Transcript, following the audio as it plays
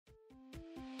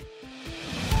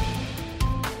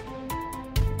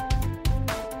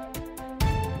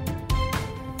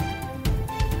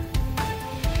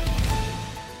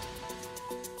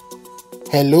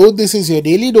Hello, this is your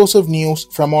daily dose of news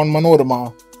from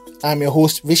Onmanorama. I'm your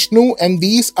host Vishnu, and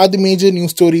these are the major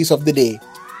news stories of the day.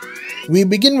 We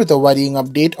begin with a worrying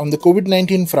update on the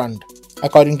COVID-19 front.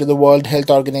 According to the World Health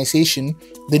Organization,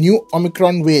 the new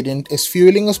Omicron variant is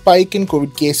fueling a spike in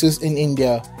COVID cases in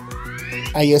India.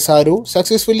 ISRO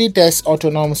successfully tests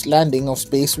autonomous landing of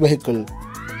space vehicle.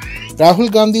 Rahul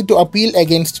Gandhi to appeal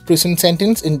against prison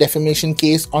sentence in defamation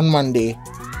case on Monday.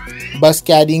 Bus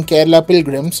carrying Kerala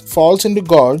pilgrims falls into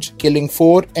gorge, killing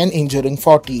 4 and injuring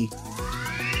 40.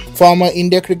 Former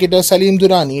India cricketer Salim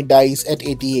Durrani dies at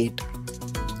 88.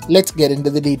 Let's get into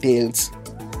the details.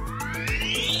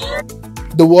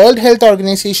 The World Health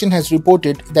Organization has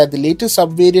reported that the latest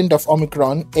subvariant of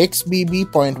Omicron,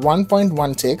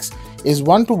 XBB.1.16, is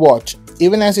one to watch,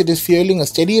 even as it is fueling a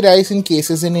steady rise in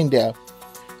cases in India.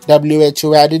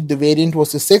 WHO added the variant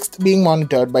was the sixth being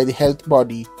monitored by the health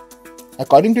body.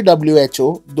 According to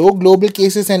WHO, though global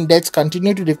cases and deaths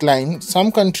continue to decline,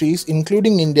 some countries,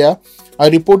 including India, are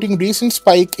reporting recent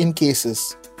spike in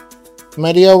cases.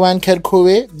 Maria van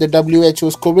Kerkhove, the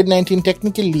WHO's COVID-19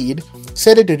 technical lead,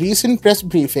 said at a recent press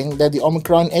briefing that the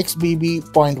Omicron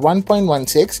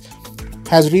XBB.1.16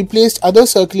 has replaced other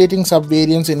circulating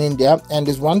subvariants in India and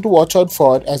is one to watch out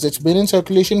for as it's been in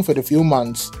circulation for a few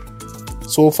months.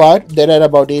 So far, there are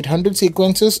about 800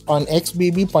 sequences on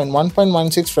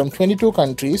XBB.1.16 from 22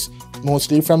 countries,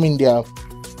 mostly from India.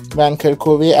 Van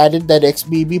Kerkhove added that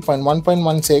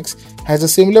XBB.1.16 has a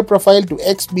similar profile to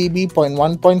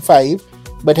XBB.1.5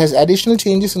 but has additional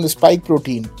changes in the spike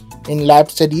protein. In lab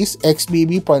studies,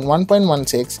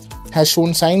 XBB.1.16 has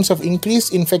shown signs of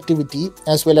increased infectivity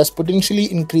as well as potentially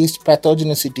increased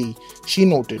pathogenicity, she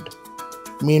noted.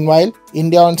 Meanwhile,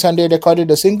 India on Sunday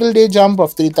recorded a single-day jump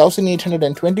of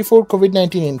 3,824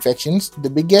 COVID-19 infections,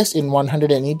 the biggest in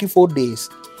 184 days.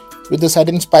 With the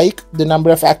sudden spike, the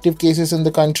number of active cases in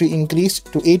the country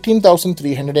increased to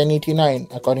 18,389,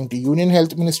 according to Union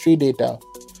Health Ministry data.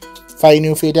 5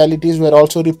 new fatalities were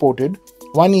also reported,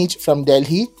 one each from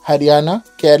Delhi, Haryana,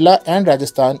 Kerala and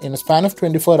Rajasthan in a span of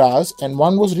 24 hours, and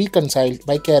one was reconciled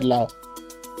by Kerala.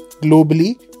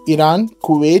 Globally, Iran,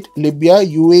 Kuwait, Libya,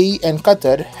 UAE and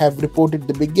Qatar have reported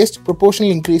the biggest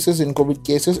proportional increases in COVID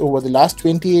cases over the last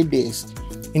 28 days.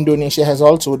 Indonesia has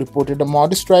also reported a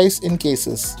modest rise in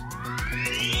cases.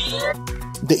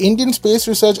 The Indian Space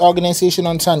Research Organisation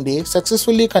on Sunday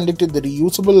successfully conducted the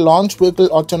reusable launch vehicle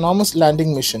autonomous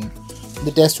landing mission.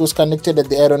 The test was conducted at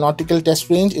the Aeronautical Test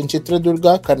Range in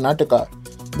Chitradurga, Karnataka.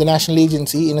 The national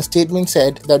agency in a statement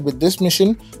said that with this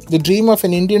mission, the dream of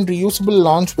an Indian reusable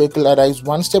launch vehicle arrives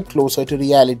one step closer to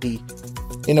reality.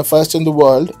 In a first in the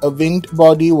world, a winged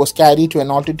body was carried to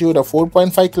an altitude of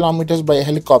 4.5 km by a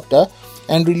helicopter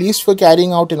and released for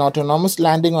carrying out an autonomous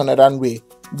landing on a runway.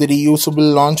 The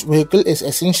reusable launch vehicle is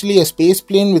essentially a space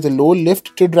plane with a low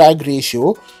lift-to-drag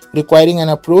ratio, requiring an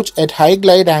approach at high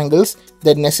glide angles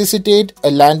that necessitate a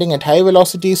landing at high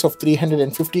velocities of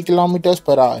 350 km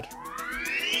per hour.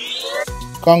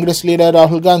 Congress leader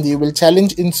Rahul Gandhi will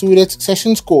challenge in Surat's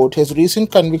Sessions Court his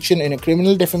recent conviction in a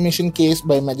criminal defamation case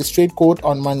by magistrate court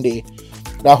on Monday.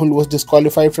 Rahul was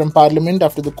disqualified from parliament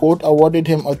after the court awarded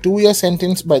him a 2-year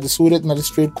sentence by the Surat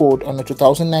Magistrate Court on a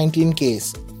 2019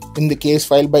 case. In the case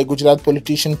filed by Gujarat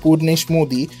politician Purnesh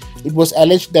Modi, it was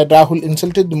alleged that Rahul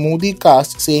insulted the Modi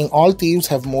caste, saying all thieves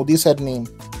have Modi surname.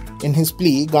 In his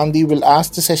plea, Gandhi will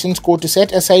ask the Sessions Court to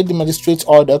set aside the magistrate's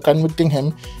order convicting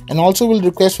him and also will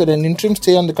request for an interim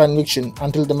stay on the conviction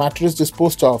until the matter is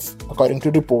disposed of, according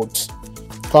to reports.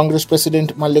 Congress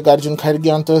President Mallikarjun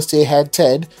Kharge on Thursday had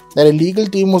said that a legal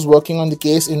team was working on the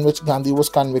case in which Gandhi was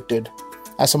convicted.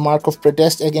 As a mark of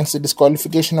protest against the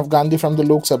disqualification of Gandhi from the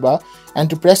Lok Sabha and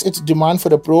to press its demand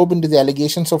for a probe into the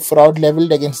allegations of fraud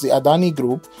levelled against the Adani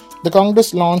Group, the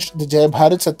Congress launched the Jai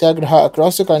Bharat Satyagraha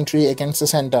across the country against the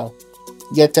centre.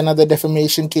 Yet another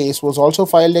defamation case was also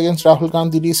filed against Rahul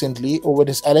Gandhi recently over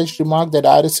his alleged remark that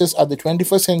RSS are the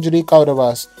 21st century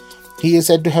Kauravas. He is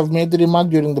said to have made the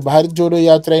remark during the Bharat Jodo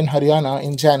Yatra in Haryana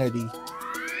in January.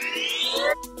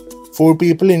 4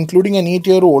 people, including an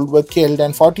 8-year-old, were killed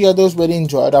and 40 others were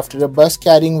injured after a bus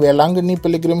carrying Velangani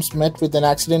pilgrims met with an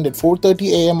accident at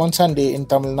 4:30 am on Sunday in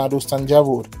Tamil Nadu's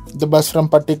Thanjavur. The bus from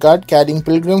Pattikad carrying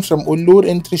pilgrims from Ullur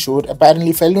in Thrissur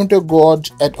apparently fell into a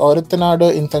gorge at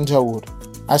Orathanadu in Thanjavur.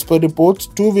 As per reports,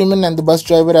 2 women and the bus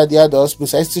driver are the others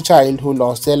besides the child who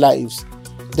lost their lives.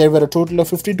 There were a total of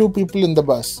 52 people in the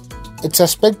bus. It's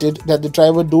suspected that the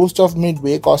driver dozed off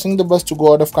midway, causing the bus to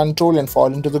go out of control and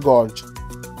fall into the gorge.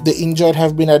 The injured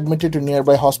have been admitted to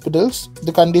nearby hospitals.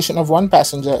 The condition of one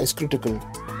passenger is critical.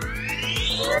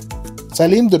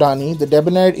 Salim Durrani, the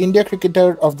debonair India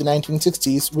cricketer of the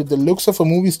 1960s with the looks of a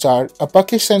movie star, a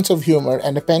puckish sense of humour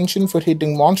and a penchant for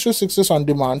hitting monstrous sixes on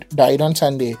demand, died on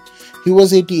Sunday. He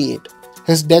was 88.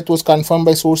 His death was confirmed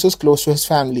by sources close to his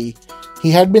family.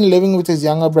 He had been living with his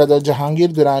younger brother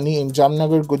Jahangir Durrani in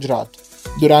Jamnagar, Gujarat.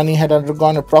 Durrani had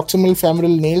undergone a proximal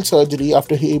femoral nail surgery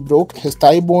after he broke his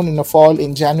thigh bone in a fall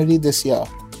in January this year.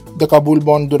 The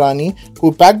Kabul-born Durrani,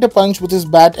 who packed a punch with his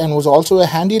bat and was also a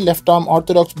handy left-arm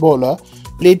orthodox bowler,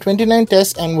 played 29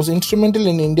 tests and was instrumental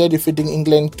in India defeating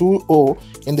England 2-0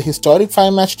 in the historic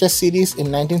 5-match test series in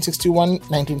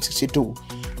 1961-1962,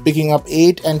 picking up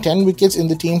 8 and 10 wickets in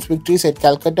the team's victories at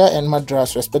Calcutta and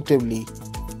Madras respectively.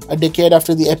 A decade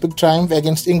after the epic triumph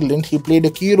against England, he played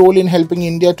a key role in helping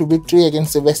India to victory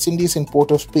against the West Indies in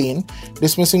Port of Spain,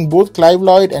 dismissing both Clive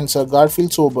Lloyd and Sir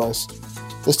Garfield Sobers.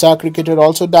 The star cricketer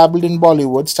also dabbled in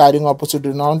Bollywood, starring opposite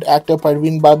renowned actor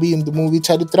Parveen Babi in the movie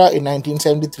Charitra in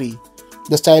 1973.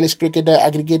 The stylish cricketer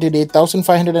aggregated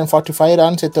 8,545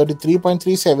 runs at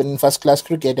 33.37 in first-class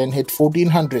cricket and hit 14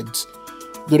 hundreds.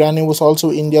 Durrani was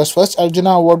also India's first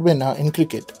Arjuna Award winner in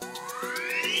cricket.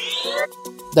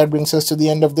 That brings us to the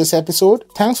end of this episode.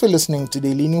 Thanks for listening to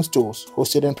Daily News Dose,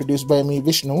 hosted and produced by me,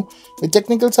 Vishnu, with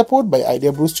technical support by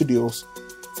Idea Brew Studios.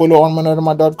 Follow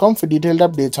Onmanorama.com for detailed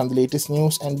updates on the latest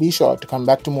news and be sure to come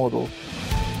back tomorrow.